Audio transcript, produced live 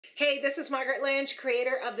Hey, this is Margaret Lynch,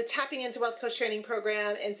 creator of the Tapping Into Wealth Coach Training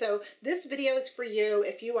Program. And so this video is for you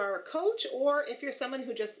if you are a coach or if you're someone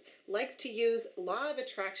who just likes to use law of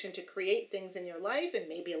attraction to create things in your life and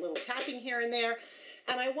maybe a little tapping here and there.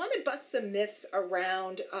 And I want to bust some myths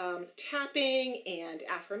around tapping and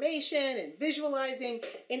affirmation and visualizing,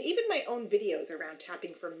 and even my own videos around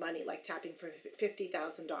tapping for money, like tapping for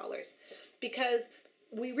 $50,000. Because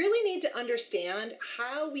we really need to understand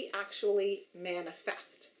how we actually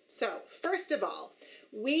manifest. So, first of all,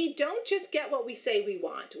 we don't just get what we say we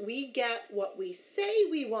want. We get what we say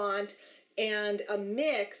we want and a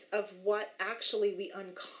mix of what actually we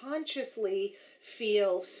unconsciously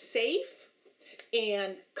feel safe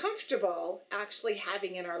and comfortable actually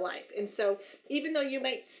having in our life. And so even though you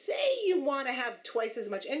might say you want to have twice as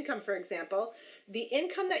much income, for example, the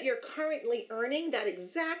income that you're currently earning, that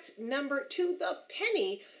exact number to the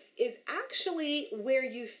penny, is actually where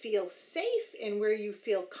you feel safe and where you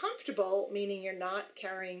feel comfortable, meaning you're not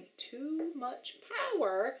carrying too much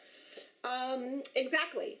power.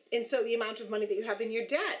 Exactly. And so the amount of money that you have in your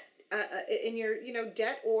debt,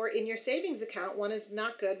 debt or in your savings account, one is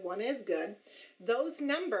not good, one is good. Those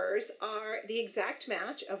numbers are the exact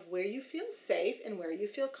match of where you feel safe and where you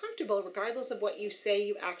feel comfortable, regardless of what you say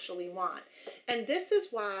you actually want. And this is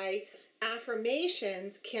why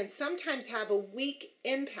affirmations can sometimes have a weak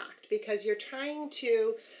impact, because you're trying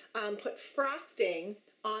to put frosting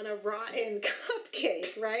on a rotten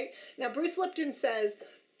cupcake, right? Now, Bruce LIpton says,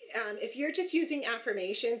 if you're just using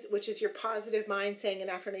affirmations, which is your positive mind saying an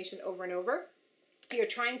affirmation over and over, you're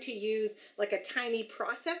trying to use like a tiny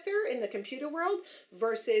processor in the computer world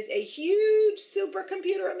versus a huge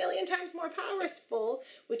supercomputer, a million times more powerful,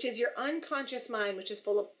 which is your unconscious mind, which is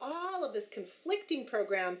full of all of this conflicting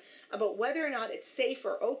program about whether or not it's safe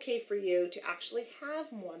or okay for you to actually have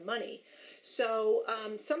more money. So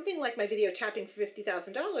something like my video Tapping for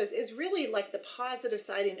 $50,000 is really like the positive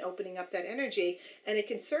side in opening up that energy, and it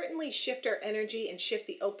can certainly shift our energy and shift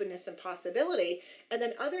the openness and possibility. And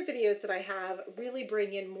then other videos that I have really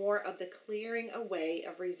bring in more of the clearing away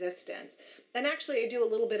of resistance. And actually I do a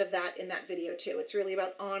little bit of that in that video too. It's really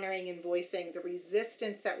about honoring and voicing the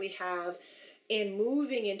resistance that we have in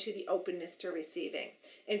moving into the openness to receiving.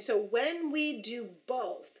 And so when we do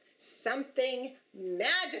both, something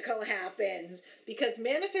magical happens, because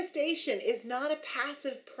manifestation is not a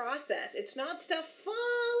passive process. It's not stuff falling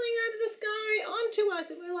out of the sky onto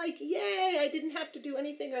us and we're like, yay, I didn't have to do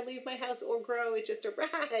anything or leave my house or grow, it just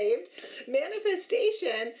arrived.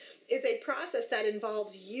 Manifestation is a process that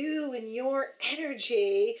involves you and your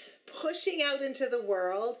energy pushing out into the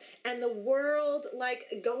world, and the world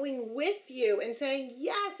like going with you and saying,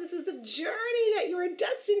 yes, this is the journey that you are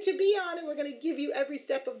destined to be on, and we're going to give you every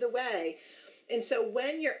step of the way. And so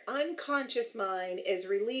when your unconscious mind is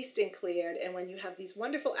released and cleared, and when you have these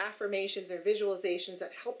wonderful affirmations or visualizations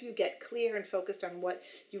that help you get clear and focused on what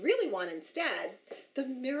you really want instead, the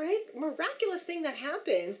miraculous thing that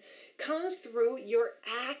happens comes through your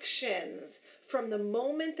actions. From the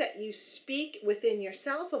moment that you speak within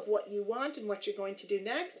yourself of what you want and what you're going to do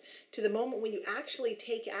next, to the moment when you actually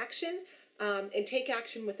take action, and take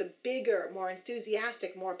action with a bigger, more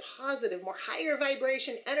enthusiastic, more positive, more higher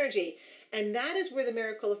vibration energy. And that is where the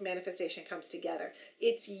miracle of manifestation comes together.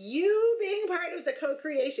 It's you being part of the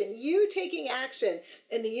co-creation, you taking action,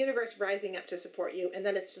 and the universe rising up to support you. And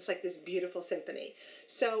then it's just like this beautiful symphony.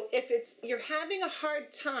 So if you're having a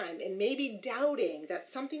hard time and maybe doubting that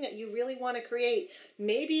something that you really want to create,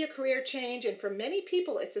 maybe a career change, and for many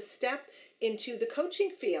people it's a step into the coaching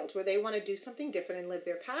field where they want to do something different and live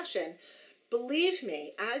their passion, believe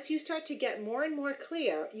me, as you start to get more and more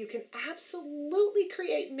clear, you can absolutely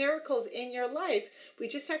create miracles in your life. We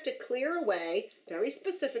just have to clear away very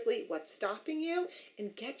specifically what's stopping you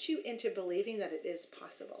and get you into believing that it is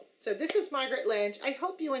possible. So this is Margaret Lynch. I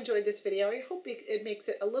hope you enjoyed this video. I hope it makes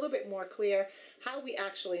it a little bit more clear how we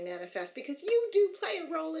actually manifest, because you do play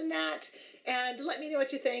a role in that. And let me know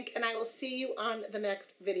what you think, and I will see you on the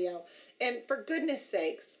next video. And for goodness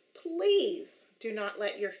sakes, please do not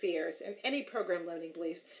let your fears and any program limiting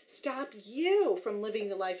beliefs stop you from living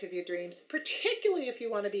the life of your dreams, particularly if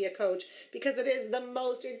you want to be a coach, because it is the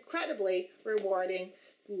most incredibly rewarding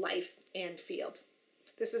life and field.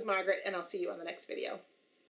 This is Margaret, and I'll see you on the next video.